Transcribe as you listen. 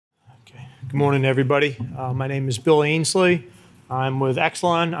Good morning, everybody. My name is Bill Ansley. I'm with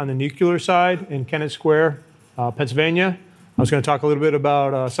Exelon on the nuclear side in Kennett Square, Pennsylvania. I was going to talk a little bit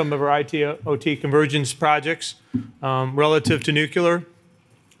about some of our IT/OT convergence projects relative to nuclear.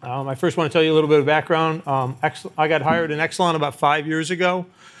 I first want to tell you a little bit of background. I got hired in Exelon about 5 years ago,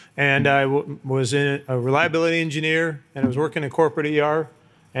 and I was a reliability engineer, and I was working in corporate ER.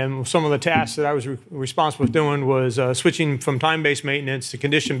 And some of the tasks that I was responsible for doing was switching from time-based maintenance to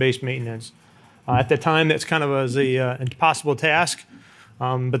condition-based maintenance. At the time, that's kind of an impossible task.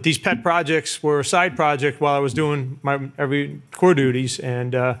 But these pet projects were a side project while I was doing my every core duties.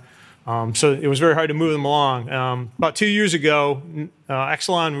 And so it was very hard to move them along. About 2 years ago,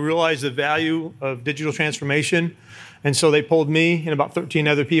 Exelon realized the value of digital transformation. And so they pulled me and about 13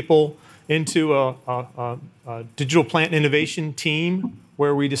 other people into a digital plant innovation team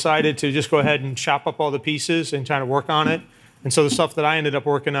where we decided to just go ahead and chop up all the pieces and try to work on it. And so the stuff that I ended up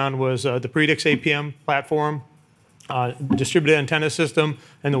working on was the Predix APM platform, distributed antenna system,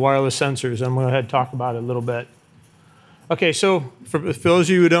 and the wireless sensors. I'm going to go ahead and talk about it a little bit. Okay, so for those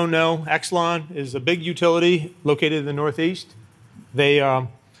of you who don't know, Exelon is a big utility located in the Northeast. There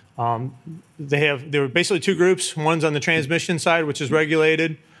are basically two groups. One's on the transmission side, which is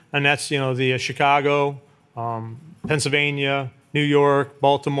regulated, and that's the Chicago, Pennsylvania, New York,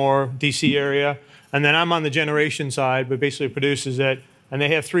 Baltimore, DC area. And then I'm on the generation side, but basically produces it. And they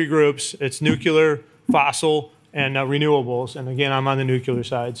have three groups. It's nuclear, fossil, and renewables. And again, I'm on the nuclear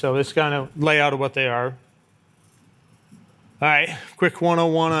side. So this kind of layout of what they are. All right, quick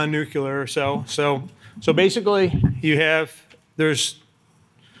 101 on nuclear. So basically, there's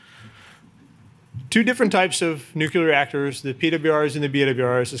two different types of nuclear reactors, the PWRs and the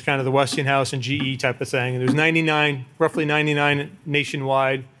BWRs. It's kind of the Westinghouse and GE type of thing. And there's roughly 99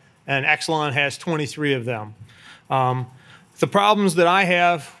 nationwide, and Exelon has 23 of them. The problems that I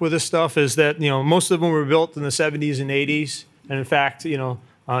have with this stuff is that most of them were built in the 70s and 80s, and in fact,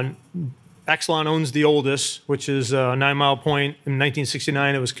 Exelon owns the oldest, which is 9 Mile Point. In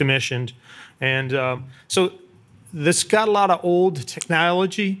 1969, it was commissioned, and so this got a lot of old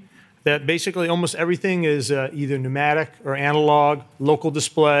technology. That basically almost everything is either pneumatic or analog, local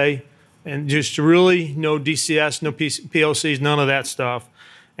display, and just really no DCS, no PLCs, none of that stuff.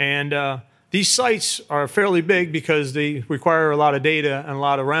 And these sites are fairly big because they require a lot of data and a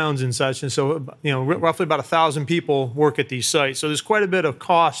lot of rounds and such. And so, roughly about 1,000 people work at these sites. So there's quite a bit of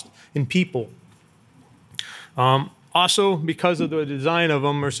cost in people. Also, because of the design of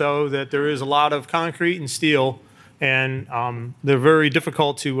them or so, that there is a lot of concrete and steel. And they're very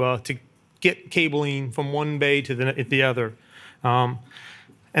difficult to get cabling from one bay to the other. And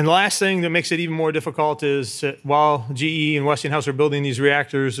the last thing that makes it even more difficult is that while GE and Westinghouse are building these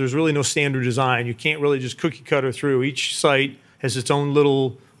reactors, there's really no standard design. You can't really just cookie cutter through. Each site has its own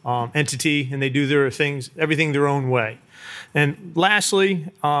little entity, and they do everything their own way. And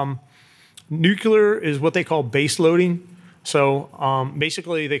lastly, nuclear is what they call base loading. So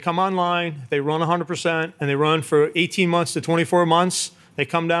basically, they come online, they run 100%, and they run for 18 months to 24 months. They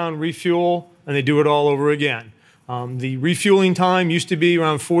come down, refuel, and they do it all over again. The refueling time used to be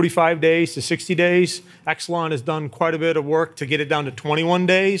around 45 days to 60 days. Exelon has done quite a bit of work to get it down to 21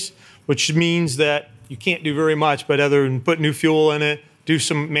 days, which means that you can't do very much but other than put new fuel in it, do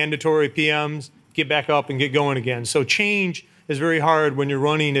some mandatory PMs, get back up and get going again. So change is very hard when you're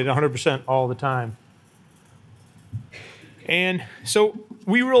running at 100% all the time. And so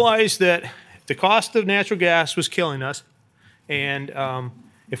we realized that the cost of natural gas was killing us. And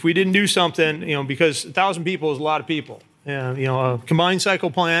if we didn't do something, because 1,000 people is a lot of people. A combined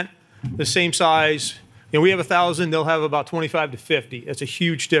cycle plant, the same size, we have 1,000, they'll have about 25 to 50. It's a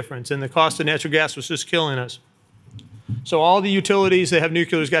huge difference. And the cost of natural gas was just killing us. So all the utilities that have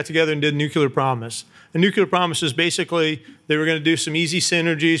nuclears got together and did Nuclear Promise. The Nuclear Promise is basically they were going to do some easy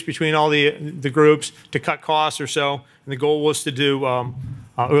synergies between all the groups to cut costs or so. And the goal was to do a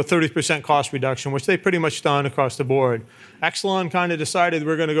 30% cost reduction, which they pretty much done across the board. Exelon kind of decided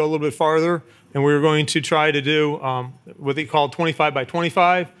we're going to go a little bit farther, and we were going to try to do what they called 25 by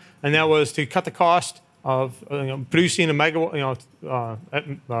 25, and that was to cut the cost of producing a megawatt,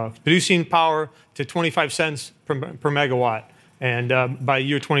 producing power to 25 cents per megawatt, and by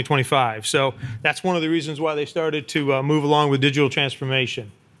year 2025. So that's one of the reasons why they started to move along with digital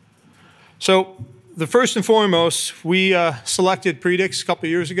transformation. So the first and foremost, we selected Predix a couple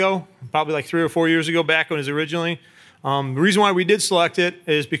of years ago, probably like 3 or 4 years ago, back when it was originally. The reason why we did select it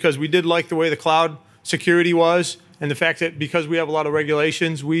is because we did like the way the cloud security was, and the fact that because we have a lot of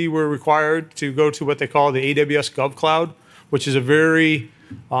regulations, we were required to go to what they call the AWS GovCloud, which is a very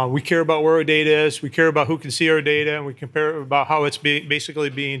We care about where our data is. We care about who can see our data, and we care about how it's basically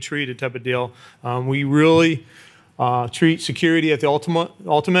being treated type of deal. We really treat security at the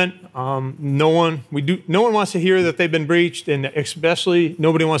ultimate. No one wants to hear that they've been breached, and especially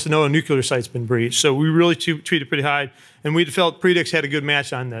nobody wants to know a nuclear site's been breached. So we really treat it pretty high, and we felt Predix had a good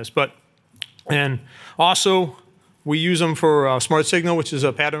match on this. And also, we use them for Smart Signal, which is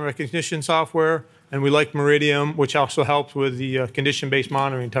a pattern recognition software, and we like Meridium, which also helps with the condition-based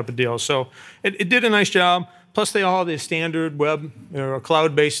monitoring type of deal. So it did a nice job. Plus, they all have the standard web or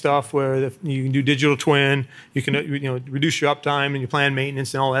cloud-based stuff where you can do digital twin, you can reduce your uptime and your planned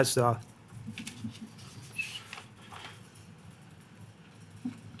maintenance and all that stuff.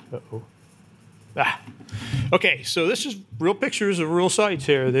 Uh-oh. Okay, so this is real pictures of real sites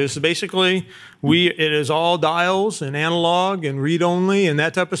here. There's basically, it is all dials and analog and read-only and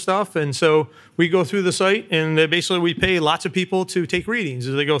that type of stuff. And so we go through the site, and basically we pay lots of people to take readings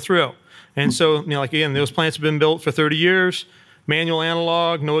as they go through. And so, like again, those plants have been built for 30 years, manual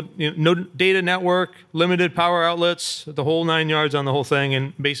analog, no data network, limited power outlets, the whole 9 yards on the whole thing,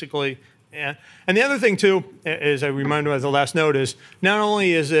 and basically, and the other thing too, as I reminded as the last note, is not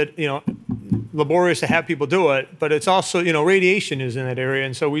only is it laborious to have people do it, but it's also radiation is in that area,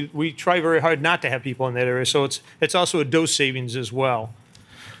 and so we try very hard not to have people in that area. So it's also a dose savings as well.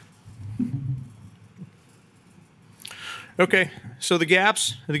 Okay, so the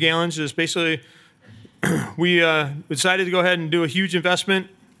gaps, the gallons is basically, we decided to go ahead and do a huge investment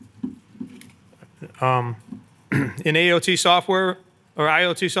in AOT software, or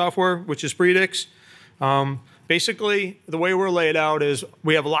IoT software, which is Predix. Basically, the way we're laid out is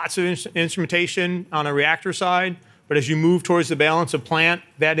we have lots of instrumentation on a reactor side, but as you move towards the balance of plant,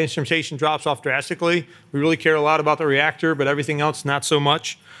 that instrumentation drops off drastically. We really care a lot about the reactor, but everything else, not so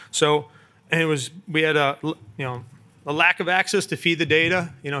much. So, and we had a lack of access to feed the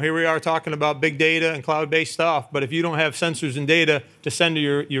data. Here we are talking about big data and cloud-based stuff, but if you don't have sensors and data to send to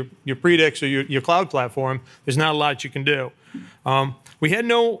your Predix or your cloud platform, there's not a lot you can do. We had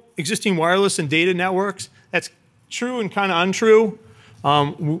no existing wireless and data networks. That's true and kind of untrue.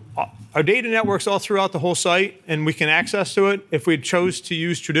 Our data network's all throughout the whole site, and we can access to it if we chose to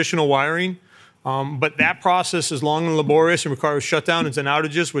use traditional wiring. But that process is long and laborious and requires shutdowns and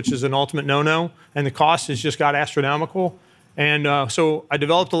outages, which is an ultimate no-no, and the cost has just got astronomical. And so I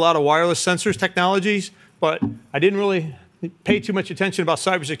developed a lot of wireless sensors technologies, but I didn't really pay too much attention about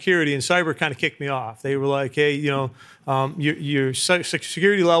cybersecurity, and cyber kind of kicked me off. They were like, hey, your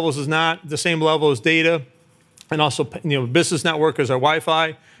security levels is not the same level as data, and also business network is our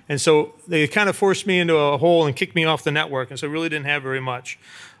Wi-Fi. And so they kind of forced me into a hole and kicked me off the network, and so I really didn't have very much.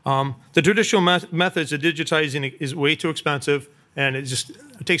 The traditional methods of digitizing is way too expensive, and it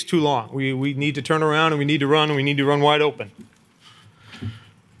takes too long. We need to turn around, and we need to run, and we need to run wide open.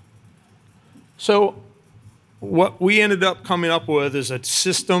 So what we ended up coming up with is a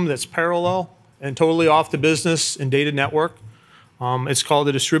system that's parallel and totally off the business and data network. It's called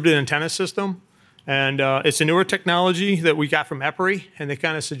a distributed antenna system. And it's a newer technology that we got from EPRI, and they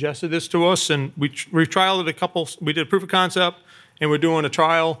kind of suggested this to us. And we trialed it we did a proof of concept, and we're doing a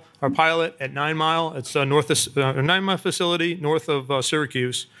trial, our pilot at 9 Mile. It's a 9 Mile facility north of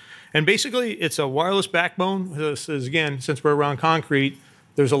Syracuse. And basically, it's a wireless backbone. This is, again, since we're around concrete,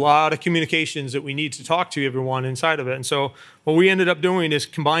 there's a lot of communications that we need to talk to everyone inside of it. And so what we ended up doing is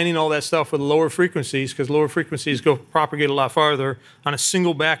combining all that stuff with lower frequencies, because lower frequencies propagate a lot farther on a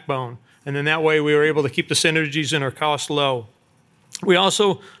single backbone. And then that way we were able to keep the synergies and our costs low. We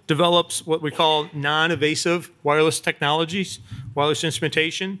also developed what we call non-evasive wireless technologies, wireless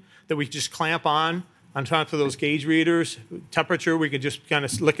instrumentation, that we just clamp on top of those gauge readers. Temperature, we could just kind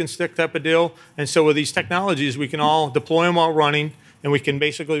of lick and stick type of deal. And so with these technologies, we can all deploy them while running, and we can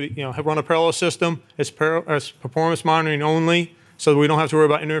basically run a parallel system. It's performance monitoring only, so we don't have to worry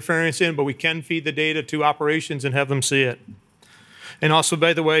about interference but we can feed the data to operations and have them see it. And also,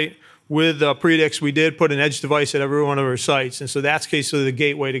 by the way, with Predix, we did put an edge device at every one of our sites, and so that's basically the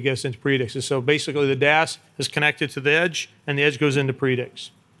gateway to get us into Predix. And so basically the DAS is connected to the edge, and the edge goes into Predix.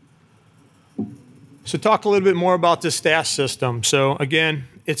 So talk a little bit more about this DAS system. So again,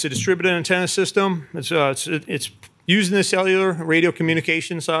 it's a distributed antenna system. It's using the cellular radio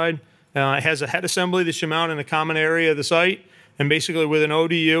communication side. It has a head assembly that you mount in a common area of the site, and basically with an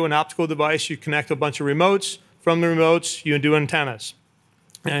ODU, an optical device, you connect a bunch of remotes. From the remotes, you do antennas.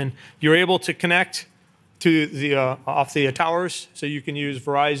 And you're able to connect to the off the towers, so you can use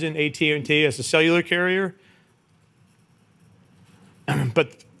Verizon, AT&T as a cellular carrier.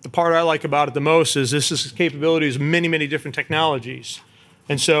 But the part I like about it the most is this is capabilities of many, many different technologies.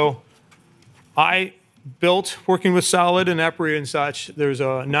 And so I built working with solid and EPRI and such. There's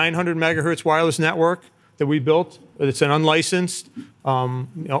a 900 megahertz wireless network that we built. It's an unlicensed,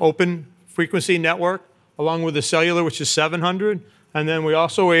 open frequency network, along with the cellular, which is 700. And then we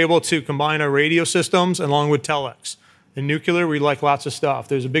also were able to combine our radio systems along with telex. In nuclear, we like lots of stuff.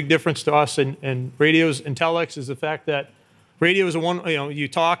 There's a big difference to us in radios and telex is the fact that radio is you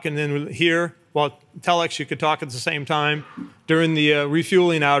talk and then hear. While telex, you could talk at the same time. During the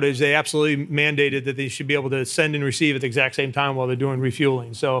refueling outage, they absolutely mandated that they should be able to send and receive at the exact same time while they're doing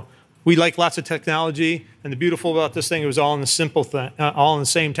refueling. So we like lots of technology, and the beautiful about this thing, it was all in the simple thing, all in the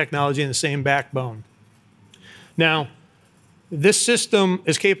same technology and the same backbone. Now, this system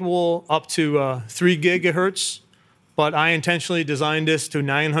is capable up to 3 gigahertz, but I intentionally designed this to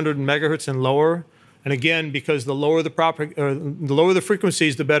 900 megahertz and lower. And again, because the lower the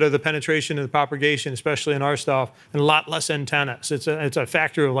frequencies, the better the penetration and the propagation, especially in our stuff, and a lot less antennas. It's a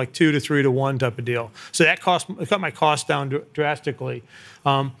factor of like 2 to 3 to 1 type of deal. So that cut my cost down drastically.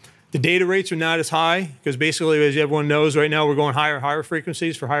 The data rates are not as high because basically, as everyone knows, right now we're going higher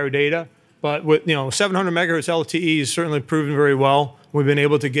frequencies for higher data. But with 700 megahertz LTE is certainly proven very well. We've been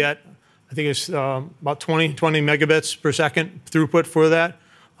able to get, I think it's about 20 megabits per second throughput for that.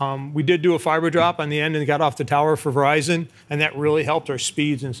 We did do a fiber drop on the end and got off the tower for Verizon, and that really helped our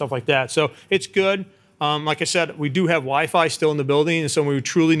speeds and stuff like that. So it's good. Like I said, we do have Wi-Fi still in the building, and so when we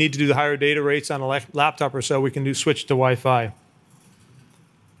truly need to do the higher data rates on a laptop or so, we can switch to Wi-Fi.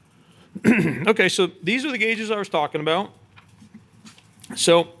 Okay, so these are the gauges I was talking about.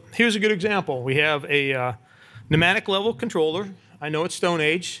 So here's a good example. We have a pneumatic level controller. I know it's Stone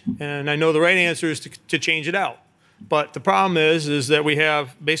Age, and I know the right answer is to change it out. But the problem is that we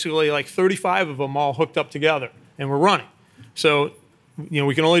have basically like 35 of them all hooked up together, and we're running. So,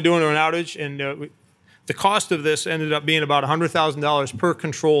 we can only do it on an outage, and the cost of this ended up being about $100,000 per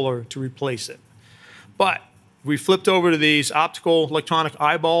controller to replace it. But we flipped over to these optical electronic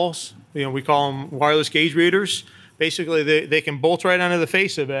eyeballs. We call them wireless gauge readers. Basically, they can bolt right onto the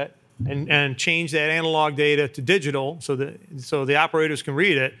face of it and change that analog data to digital so the operators can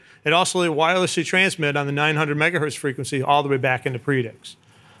read it. It also wirelessly transmit on the 900 megahertz frequency all the way back into Predix.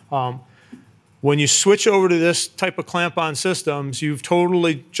 When you switch over to this type of clamp-on systems, you've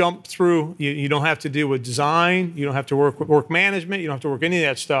totally jumped through. You don't have to deal with design. You don't have to work management. You don't have to work any of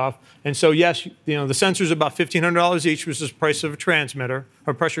that stuff. And so, yes, the sensors are about $1,500 each, which is the price of a transmitter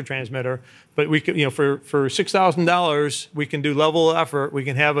or pressure transmitter. But we can, for $6,000, we can do level of effort. We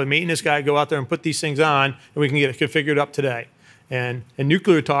can have a maintenance guy go out there and put these things on, and we can get it configured up today. And in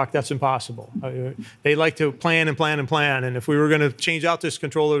nuclear talk, that's impossible. They like to plan and plan and plan. And if we were going to change out this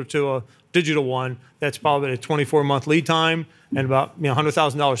controller to a digital one, that's probably a 24-month lead time and about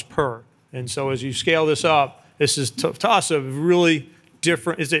 $100,000 per. And so as you scale this up, this is to us a really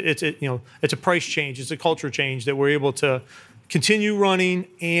different. It's a price change. It's a culture change that we're able to continue running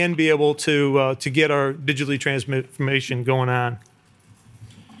and be able to get our digitally transformation going on.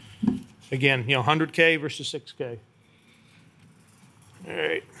 Again, 100K versus 6K. All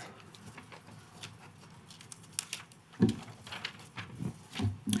right.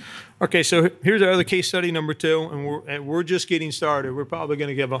 Okay, so here's our other case study number 2, and we're just getting started. We're probably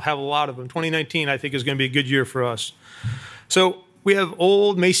going to have a lot of them. 2019, I think, is going to be a good year for us. So we have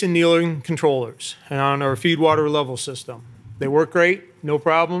old Mason Nealing controllers on our feed water level system. They work great, no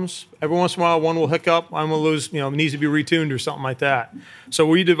problems. Every once in a while, one will hiccup, one will lose, needs to be retuned or something like that. So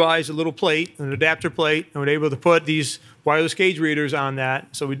we devised a little plate, an adapter plate, and we're able to put these wireless gauge readers on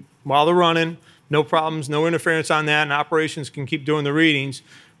that. So while they're running, no problems, no interference on that, and operations can keep doing the readings.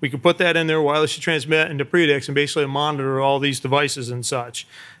 We can put that in there, wirelessly transmit into Predix, and basically monitor all these devices and such.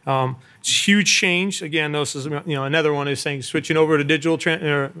 It's a huge change. Again, this is another one is saying switching over to digital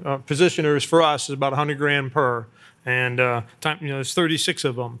positioners for us is about 100 grand per, and there's 36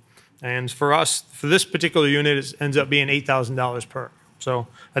 of them. And for us, for this particular unit, it ends up being $8,000 per. So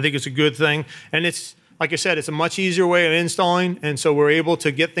I think it's a good thing, and it's. Like I said, it's a much easier way of installing, and so we're able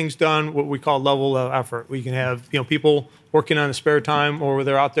to get things done what we call level of effort. We can have people working on the spare time, or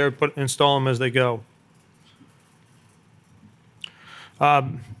they're out there install them as they go.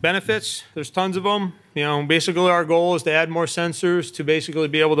 Benefits, there's tons of them. Basically our goal is to add more sensors to basically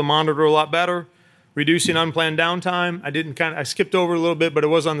be able to monitor a lot better, reducing unplanned downtime. I skipped over a little bit, but it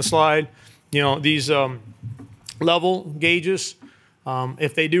was on the slide. These level gauges.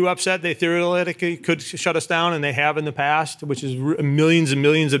 If they do upset, they theoretically could shut us down, and they have in the past, which is millions and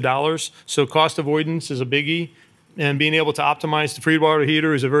millions of dollars. So cost avoidance is a biggie, and being able to optimize the feed water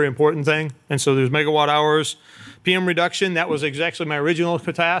heater is a very important thing. And so there's megawatt hours. PM reduction, that was exactly my original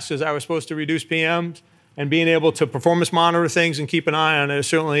task, is I was supposed to reduce PMs. and being able to performance monitor things and keep an eye on it.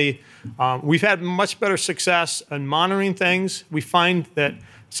 Certainly, we've had much better success in monitoring things. We find that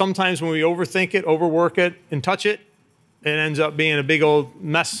sometimes when we overthink it, overwork it, and touch it, it ends up being a big old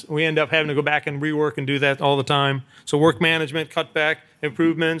mess. We end up having to go back and rework and do that all the time. So work management, cutback,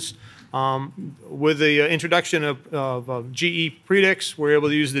 improvements. With the introduction of GE Predix, we're able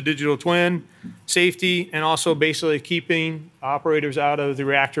to use the digital twin, safety, and also basically keeping operators out of the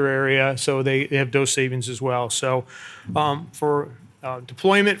reactor area so they have dose savings as well. So for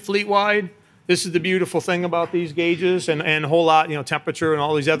deployment fleet-wide, this is the beautiful thing about these gauges, and a whole lot, temperature and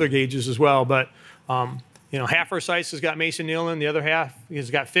all these other gauges as well. But half our sites has got Mason-Nealon, the other half has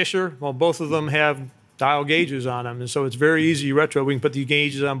got Fisher. Well, both of them have dial gauges on them, and so it's very easy retro. We can put the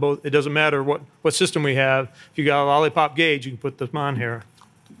gauges on both. It doesn't matter what system we have. If you got a lollipop gauge, you can put them on here.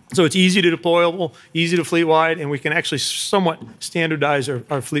 So it's easy to deployable, easy to fleet-wide, and we can actually somewhat standardize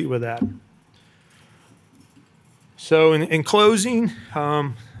our fleet with that. So in closing,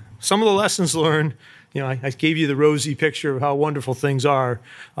 some of the lessons learned, I gave you the rosy picture of how wonderful things are.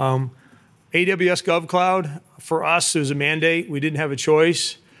 AWS GovCloud, for us, it was a mandate. We didn't have a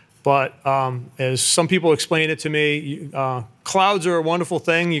choice. But as some people explain it to me, clouds are a wonderful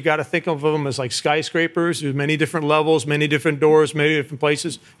thing. You got to think of them as like skyscrapers. There's many different levels, many different doors, many different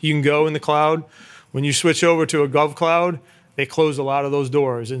places you can go in the cloud. When you switch over to a GovCloud, they close a lot of those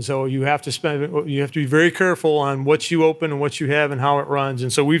doors, and so you have to be very careful on what you open and what you have and how it runs.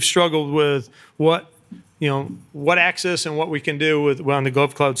 And so we've struggled with what access and what we can do on the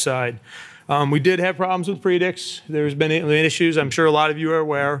GovCloud side. We did have problems with Predix. There's been issues. I'm sure a lot of you are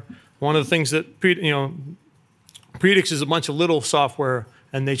aware. One of the things that Predix is a bunch of little software,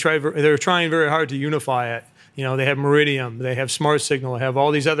 and they're trying very hard to unify it. They have Meridium, they have Smart Signal, they have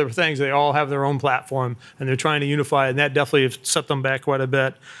all these other things. They all have their own platform, and they're trying to unify it, and that definitely has set them back quite a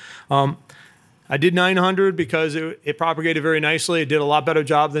bit. I did 900 because it propagated very nicely. It did a lot better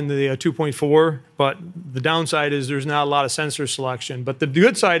job than the 2.4, but the downside is there's not a lot of sensor selection. But the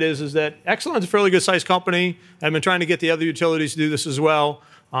good side is that Exelon's a fairly good sized company. I've been trying to get the other utilities to do this as well.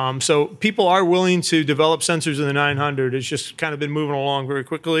 So people are willing to develop sensors in the 900. It's just kind of been moving along very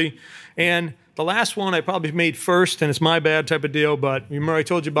quickly. And the last one I probably made first, and it's my bad type of deal, but remember I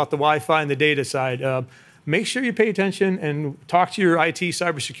told you about the Wi-Fi and the data side. Make sure you pay attention and talk to your IT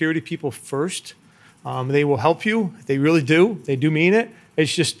cybersecurity people first. They will help you. They really do. They do mean it.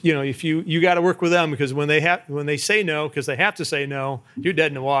 It's just, if you got to work with them, because when they say no, because they have to say no, you're dead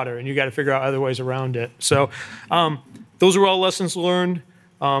in the water, and you got to figure out other ways around it. So those are all lessons learned.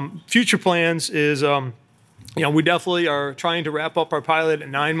 Future plans is, we definitely are trying to wrap up our pilot at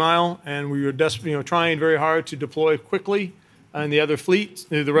 9 Mile, and we are trying very hard to deploy quickly on the other fleet,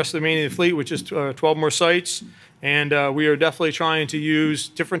 the rest of the remaining fleet, which is 12 more sites. And we are definitely trying to use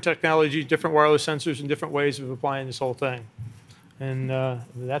different technology, different wireless sensors, and different ways of applying this whole thing. And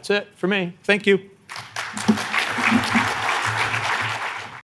that's it for me. Thank you.